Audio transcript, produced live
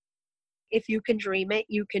if you can dream it,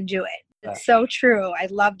 you can do it. It's so true. I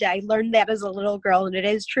loved it. I learned that as a little girl, and it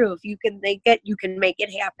is true. If you can make it, you can make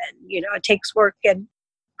it happen. It takes work and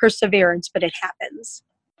perseverance, but it happens.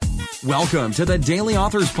 Welcome to the Daily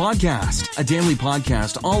Authors Podcast, a daily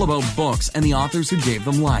podcast all about books and the authors who gave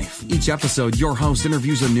them life. Each episode, your host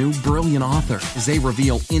interviews a new brilliant author as they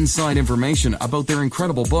reveal inside information about their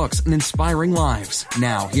incredible books and inspiring lives.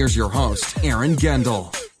 Now, here's your host, Aaron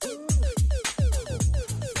Gendel.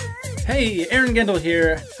 Hey, Aaron Gendel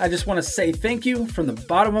here. I just want to say thank you from the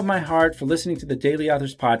bottom of my heart for listening to the Daily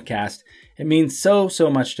Authors Podcast. It means so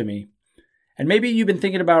much to me. And maybe you've been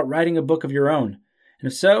thinking about writing a book of your own.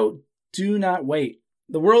 And if so, do not wait.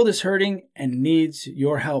 The world is hurting and needs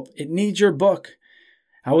your help. It needs your book.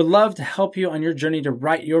 I would love to help you on your journey to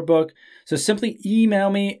write your book. So simply email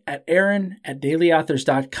me at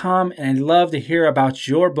aaron@dailyauthors.com, and I'd love to hear about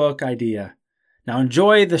your book idea. Now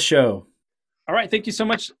enjoy the show. All right. Thank you so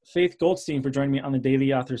much, Faith Goldstein, for joining me on the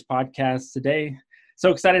Daily Authors Podcast today.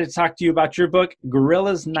 So excited to talk to you about your book,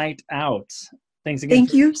 Gorillas Night Out. Thanks again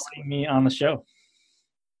for joining me on the show.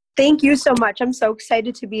 Thank you so much. I'm so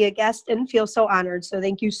excited to be a guest and feel so honored. So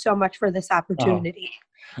thank you so much for this opportunity.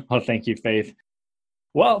 Oh, thank you, Faith.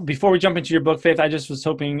 Well, before we jump into your book, Faith, I just was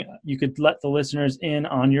hoping you could let the listeners in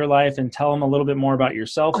on your life and tell them a little bit more about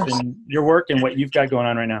yourself and your work and what you've got going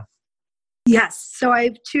on right now. Yes. So I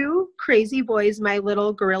have two crazy boys, my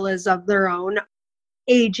little gorillas of their own,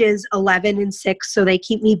 ages 11 and 6. So they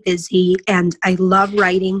keep me busy, and I love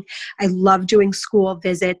writing. I love doing school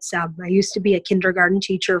visits. I used to be a kindergarten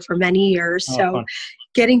teacher for many years. So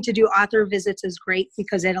getting to do author visits is great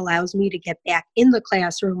because it allows me to get back in the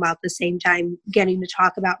classroom while at the same time getting to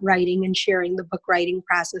talk about writing and sharing the book writing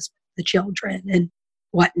process with the children and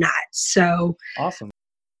whatnot. So awesome.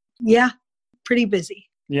 Yeah, pretty busy.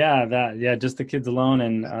 Yeah, just the kids alone.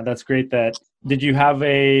 And that's great. Did you have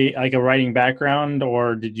a writing background,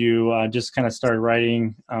 or did you just kind of start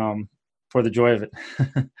writing for the joy of it?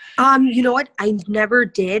 You know what? I never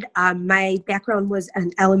did. My background was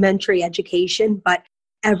an elementary education, but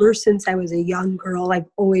ever since I was a young girl, I've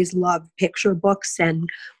always loved picture books. And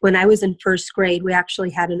when I was in first grade, we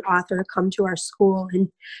actually had an author come to our school, and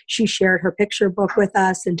she shared her picture book with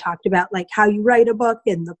us and talked about how you write a book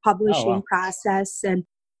and the publishing process. And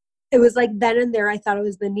it was then and there, I thought it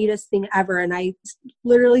was the neatest thing ever. And I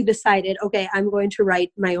literally decided, okay, I'm going to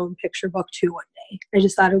write my own picture book too one day. I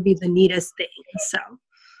just thought it would be the neatest thing. So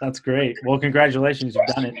that's great. Well, congratulations, you've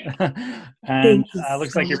done it. And it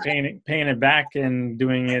looks like you're paying it back and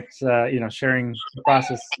doing it, sharing the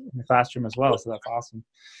process in the classroom as well. So that's awesome.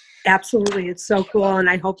 Absolutely. It's so cool. And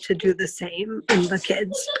I hope to do the same in the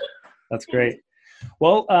kids. That's great.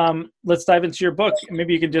 Well, let's dive into your book.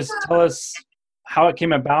 Maybe you could just tell us how it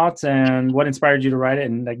came about and what inspired you to write it,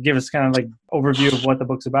 and give us kind of overview of what the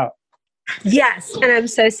book's about. Yes. And I'm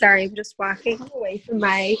so sorry. I'm just getting away from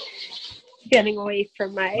my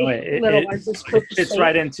little one. It's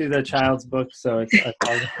right into the child's book. So it's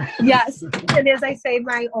yes. And as I say,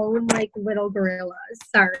 my own little gorillas.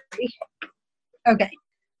 Sorry. Okay.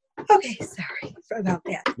 Sorry about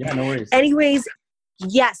that. Yeah, no worries. Anyways,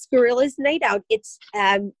 yes, Gorillas Night Out. It's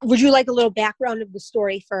would you like a little background of the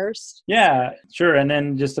story first? Yeah, sure. And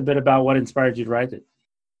then just a bit about what inspired you to write it.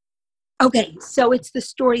 Okay, so it's the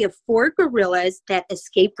story of 4 gorillas that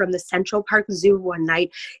escape from the Central Park Zoo one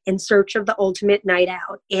night in search of the ultimate night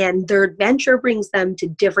out. And their adventure brings them to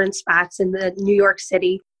different spots in the New York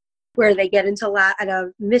City where they get into a lot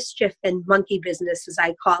of mischief and monkey business, as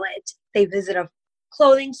I call it. They visit a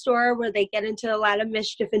clothing store where they get into a lot of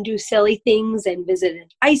mischief and do silly things, and visit an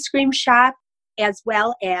ice cream shop, as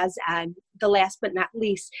well as the last but not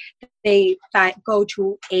least, they go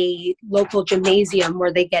to a local gymnasium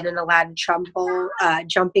where they get in a lot of trouble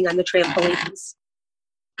jumping on the trampolines.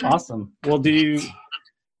 Awesome. Well, do you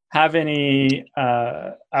have any,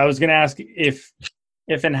 I was going to ask if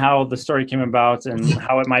and how the story came about and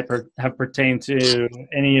how it might have pertained to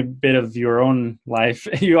any bit of your own life.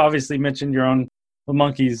 You obviously mentioned your own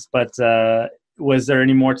monkeys, but was there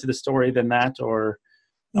any more to the story than that? Or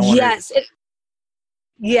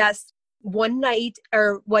Yes. One day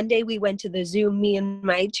we went to the zoo, me and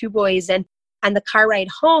my 2 boys, and on the car ride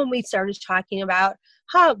home, we started talking about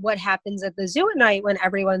what happens at the zoo at night when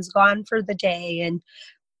everyone's gone for the day. And,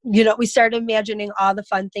 we started imagining all the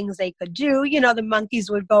fun things they could do. The monkeys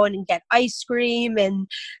would go in and get ice cream, and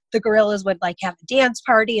the gorillas would have a dance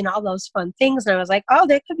party and all those fun things. And I was like, oh,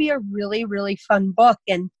 that could be a really, really fun book.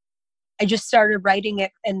 And I just started writing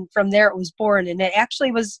it, and from there it was born. And it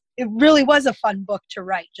really was a fun book to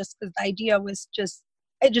write, just because the idea was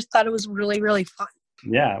I just thought it was really, really fun.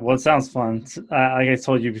 Yeah, well, it sounds fun. Like I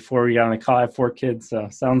told you before we got on the call, I have 4 kids, so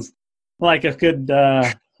sounds Like a good,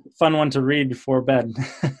 fun one to read before bed.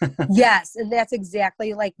 Yes, and that's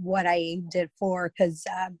exactly like what I aimed it for, because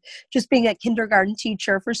just being a kindergarten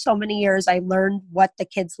teacher for so many years, I learned what the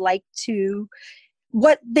kids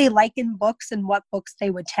what they like in books and what books they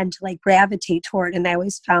would tend to like gravitate toward. And I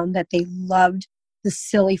always found that they loved the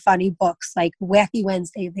silly, funny books like Wacky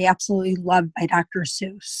Wednesday. They absolutely loved by Dr.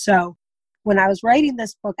 Seuss. So when I was writing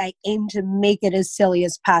this book, I aimed to make it as silly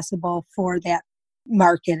as possible for that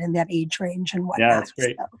market and that age range and whatnot. Yeah, that's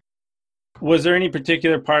great. So. Was there any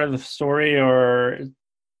particular part of the story or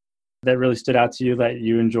that really stood out to you that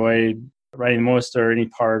you enjoyed writing the most, or any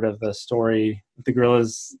part of the story with the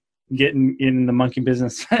gorillas getting in the monkey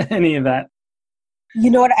business, any of that? You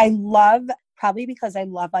know what I love? Probably because I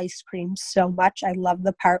love ice cream so much. I love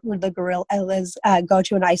the part where the gorillas go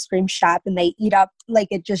to an ice cream shop and they eat up, like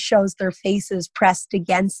it just shows their faces pressed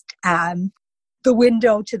against the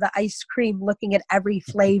window to the ice cream, looking at every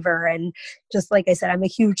flavor. And just like I said, I'm a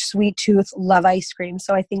huge sweet tooth, love ice cream.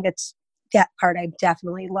 So I think it's that part I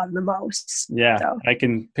definitely love the most. Yeah, so. I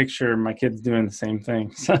can picture my kids doing the same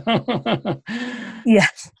thing. So.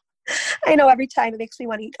 Yes. I know, every time it makes me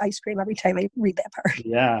want to eat ice cream every time I read that part.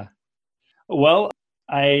 Yeah. Well,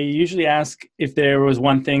 I usually ask if there was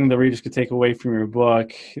one thing the readers could take away from your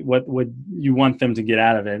book, what would you want them to get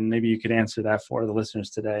out of it? And maybe you could answer that for the listeners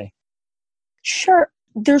today. Sure.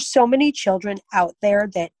 There's so many children out there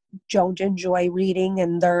that don't enjoy reading,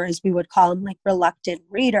 and they're, as we would call them, like reluctant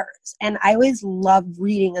readers. And I always loved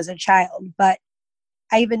reading as a child, but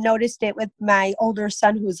I even noticed it with my older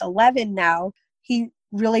son who's 11 now. He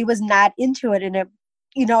really was not into it, and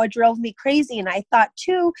it drove me crazy. And I thought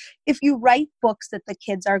too, if you write books that the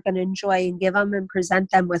kids are going to enjoy and give them and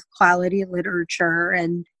present them with quality literature,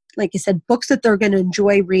 and like I said, books that they're going to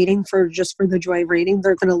enjoy reading for the joy of reading,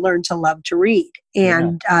 they're going to learn to love to read.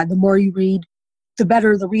 And the more you read, the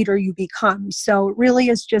better the reader you become. So it really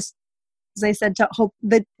is just, as I said, to hope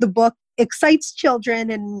that the book excites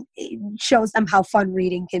children and shows them how fun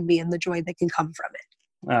reading can be and the joy that can come from it.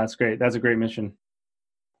 That's great. That's a great mission.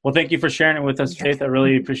 Well, thank you for sharing it with us, Faith. I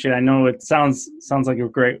really appreciate it. I know it sounds like a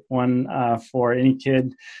great one for any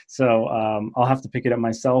kid. So I'll have to pick it up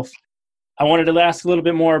myself. I wanted to ask a little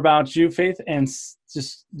bit more about you, Faith, and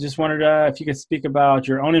just wondered if you could speak about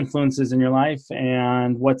your own influences in your life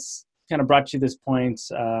and what's kind of brought you to this point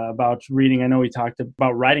about reading. I know we talked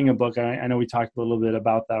about writing a book. I know we talked a little bit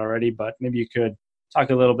about that already, but maybe you could talk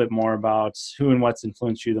a little bit more about who and what's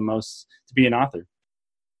influenced you the most to be an author.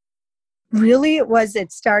 Really,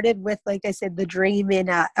 it started with, like I said, the dream in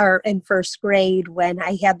first grade when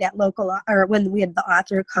I had that when we had the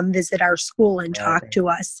author come visit our school and talk to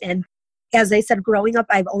us. And as I said, growing up,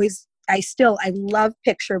 I love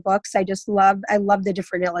picture books. I love the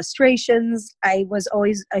different illustrations. I was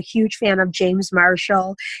always a huge fan of James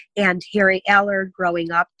Marshall and Harry Allard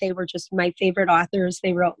growing up. They were just my favorite authors.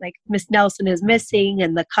 They wrote like Miss Nelson is Missing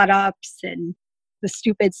and The Cut-Ups and the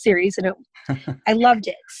Stupid series, and I loved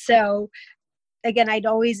it. So again, I'd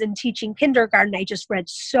always, in teaching kindergarten, I just read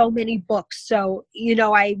so many books. So,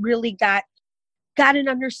 I really got an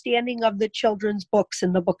understanding of the children's books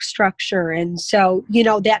and the book structure. And so,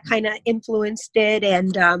 that kind of influenced it.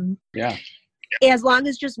 And as long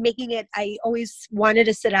as just making it, I always wanted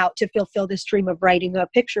to set out to fulfill this dream of writing a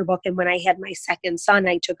picture book. And when I had my second son,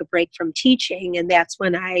 I took a break from teaching. And that's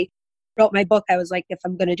when I wrote my book. I was like, if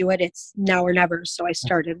I'm going to do it, it's now or never. So I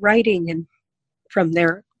started writing, and from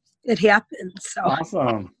there it happened. So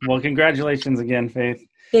awesome. Well, congratulations again, Faith.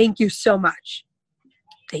 Thank you so much.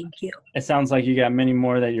 Thank you. It sounds like you got many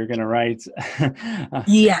more that you're going to write.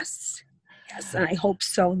 Yes. And I hope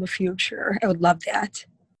so in the future. I would love that.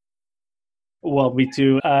 Well, me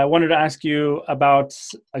too. I wanted to ask you about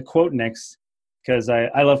a quote next, because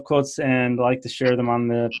I love quotes and I like to share them on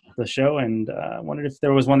the show. And I wondered if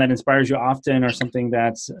there was one that inspires you often, or something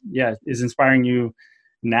that is inspiring you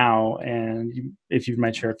now, and if you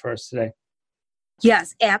might share it for us today.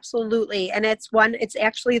 Yes, absolutely. And it's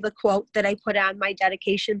actually the quote that I put on my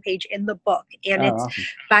dedication page in the book. And it's awesome.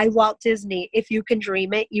 By Walt Disney. If you can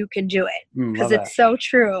dream it, you can do it. Because it's so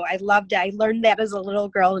true. I loved it. I learned that as a little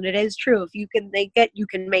girl, and it is true. If you can make it, you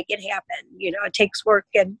can make it happen. It takes work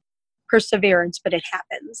and perseverance, but it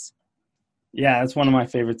happens. Yeah, that's one of my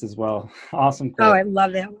favorites as well. Awesome quote. Oh, I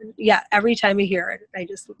love that one. Yeah, every time I hear it, I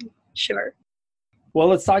just shiver. Well,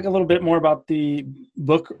 let's talk a little bit more about the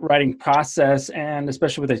book writing process, and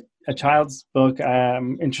especially with a child's book.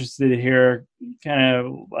 I'm interested to hear kind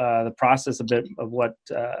of the process a bit of what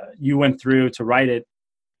you went through to write it,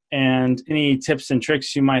 and any tips and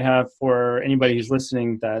tricks you might have for anybody who's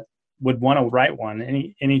listening that would want to write one.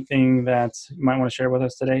 Anything that you might want to share with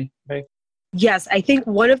us today, Faith? Yes, I think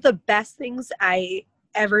one of the best things I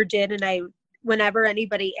ever did, and whenever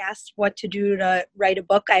anybody asks what to do to write a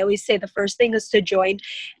book, I always say the first thing is to join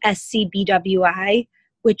SCBWI,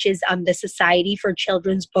 which is the Society for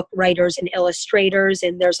Children's Book Writers and Illustrators.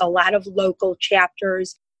 And there's a lot of local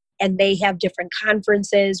chapters, and they have different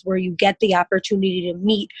conferences where you get the opportunity to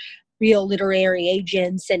meet real literary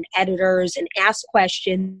agents and editors and ask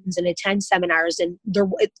questions and attend seminars. And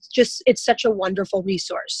it's such a wonderful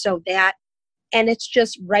resource. So that, and it's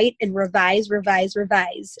just write and revise.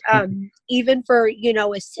 Even for,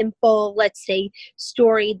 a simple, let's say,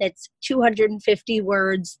 story that's 250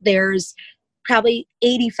 words, there's probably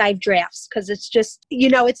 85 drafts, because it's just,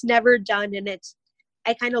 it's never done. And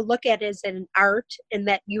I kind of look at it as an art, in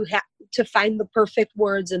that you have to find the perfect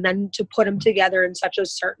words and then to put them together in such a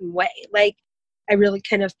certain way. Like, I really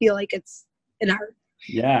kind of feel like it's an art.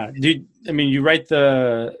 Yeah. You write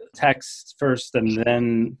the text first and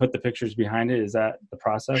then put the pictures behind it? Is that the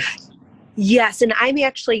process? Yes. And I'm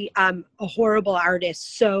actually a horrible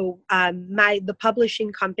artist. So the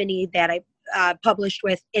publishing company that I published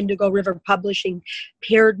with, Indigo River Publishing,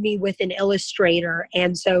 paired me with an illustrator.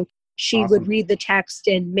 And so she Awesome. would read the text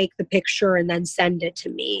and make the picture and then send it to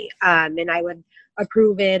me. And I would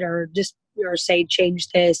approve it, or say, change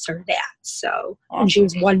this or that. So, Awesome. And she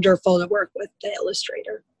was wonderful to work with, the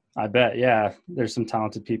illustrator. I bet. Yeah. There's some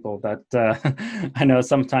talented people that I know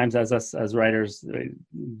sometimes as us as writers,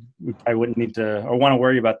 we probably wouldn't need to or want to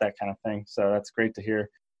worry about that kind of thing. So that's great to hear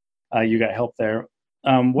you got help there.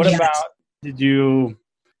 What Yes. about, did you,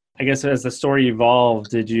 I guess as the story evolved,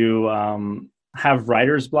 did you have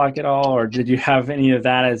writer's block at all? Or did you have any of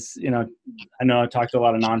that as, I know I talked to a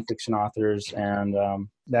lot of nonfiction authors, and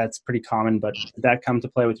that's pretty common, but did that come to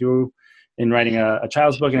play with you in writing a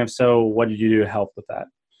child's book? And if so, what did you do to help with that?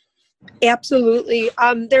 Absolutely.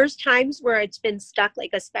 There's times where it's been stuck,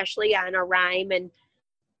 like especially on a rhyme, and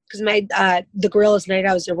because the Gorillas Night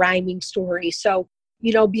Out is a rhyming story. So,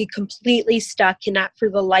 be completely stuck, cannot for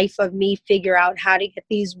the life of me figure out how to get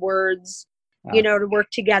these words, to work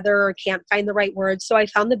together, or can't find the right words. So I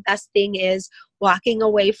found the best thing is walking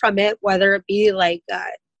away from it, whether it be like,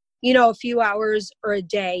 a few hours or a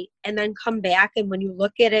day, and then come back. And when you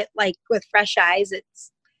look at it like with fresh eyes,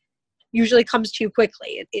 it's usually comes to you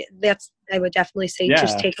quickly. I would definitely say,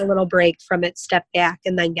 just take a little break from it, step back,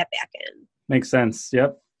 and then get back in. Makes sense.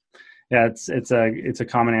 Yep. Yeah. It's a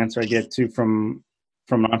common answer I get too from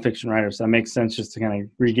nonfiction writers. So that makes sense, just to kind of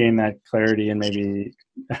regain that clarity and maybe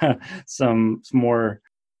some more,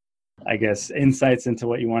 I guess, insights into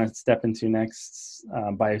what you want to step into next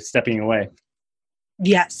by stepping away.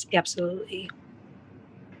 Yes, absolutely.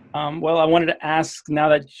 Well, I wanted to ask, now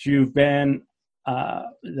that you've been,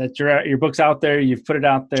 that your book's out there, you've put it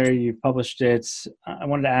out there, you've published it, I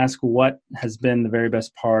wanted to ask, what has been the very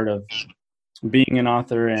best part of being an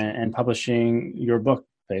author and publishing your book,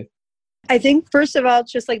 Faith? I think, first of all,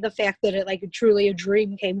 it's just like the fact that it truly a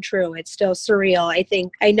dream came true. It's still surreal. I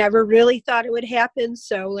think I never really thought it would happen.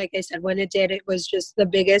 So like I said, when it did, it was just the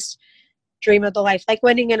biggest dream of the life, like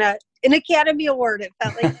winning an Academy Award. It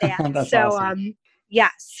felt like that. That's so, awesome.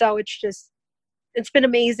 So it's been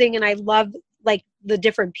amazing. And I love the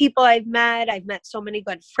different people I've met. I've met so many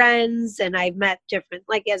good friends, and I've met different,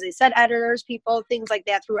 like, as I said, editors, people, things like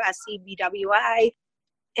that through SCBWI.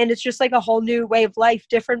 And it's just like a whole new way of life,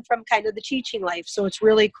 different from kind of the teaching life. So it's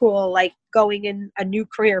really cool, like going in a new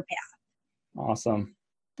career path. Awesome.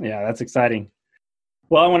 Yeah, that's exciting.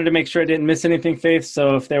 Well, I wanted to make sure I didn't miss anything, Faith.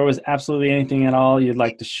 So if there was absolutely anything at all you'd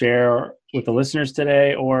like to share with the listeners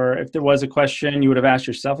today, or if there was a question you would have asked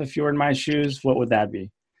yourself if you were in my shoes, what would that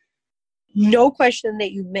be? No question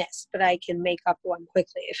that you missed, but I can make up one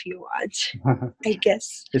quickly if you want, I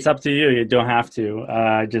guess. It's up to you. You don't have to.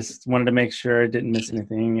 I just wanted to make sure I didn't miss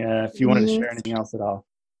anything. If you wanted to share anything else at all.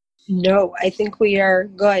 No, I think we are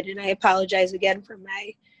good. And I apologize again for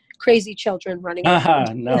my crazy children running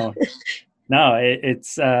around. No,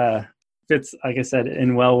 it's fits, like I said,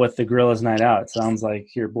 in well with the Gorillas Night Out. It sounds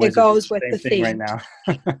like your boys it goes with the thing theme right now.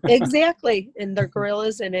 Exactly. And they're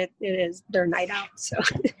gorillas, and it is their night out. So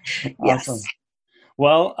yes. Awesome.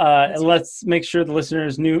 Well, let's make sure the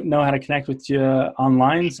listeners know how to connect with you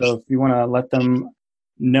online. So if you want to let them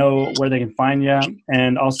know where they can find you,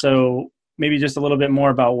 and also maybe just a little bit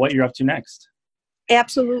more about what you're up to next.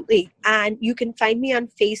 Absolutely. And you can find me on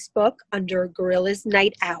Facebook under Gorillas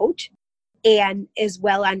Night Out, and as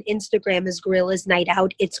well on Instagram as Gorillas Night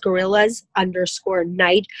Out. It's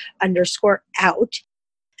gorillas_night_out.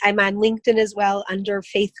 I'm on LinkedIn as well under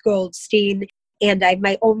Faith Goldstein. And I have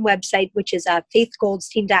my own website, which is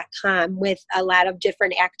faithgoldstein.com, with a lot of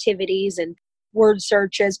different activities and word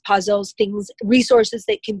searches, puzzles, things, resources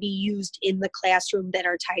that can be used in the classroom that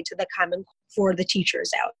are tied to the Common Core for the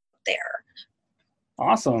teachers out there.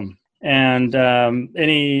 Awesome. And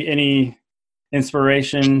any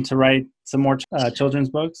inspiration to write some more children's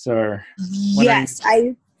books, or what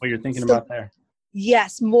you're thinking about there?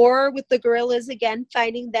 Yes, more with the gorillas again,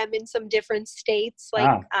 finding them in some different states,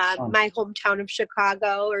 like my hometown of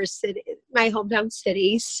Chicago or my hometown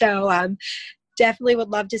city. So definitely would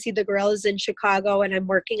love to see the gorillas in Chicago, and I'm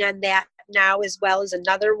working on that now, as well as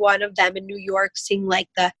another one of them in New York, seeing like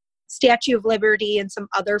the Statue of Liberty and some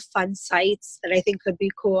other fun sites that I think could be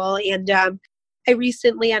cool. And I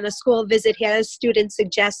recently on a school visit had a student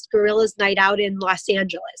suggest Gorillas Night Out in Los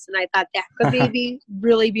Angeles, and I thought that could maybe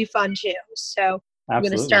really be fun too. So I'm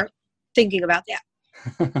going to start thinking about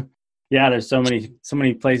that. Yeah, there's so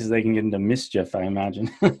many places they can get into mischief, I imagine.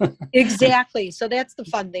 Exactly. So that's the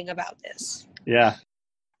fun thing about this. Yeah.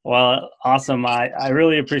 Well, awesome. I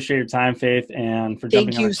really appreciate your time, Faith, and for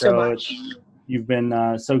jumping on the show. Thank you so much. You've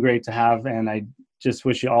been so great to have, and I just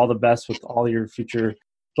wish you all the best with all your future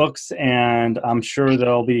books, and I'm sure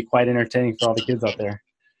they'll be quite entertaining for all the kids out there.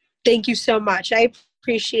 Thank you so much. I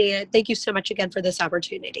appreciate it. Thank you so much again for this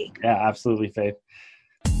opportunity. Yeah, absolutely, Faith.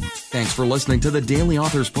 Thanks for listening to the Daily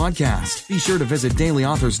Authors Podcast. Be sure to visit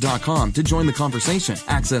dailyauthors.com to join the conversation,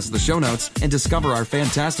 access the show notes, and discover our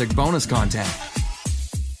fantastic bonus content.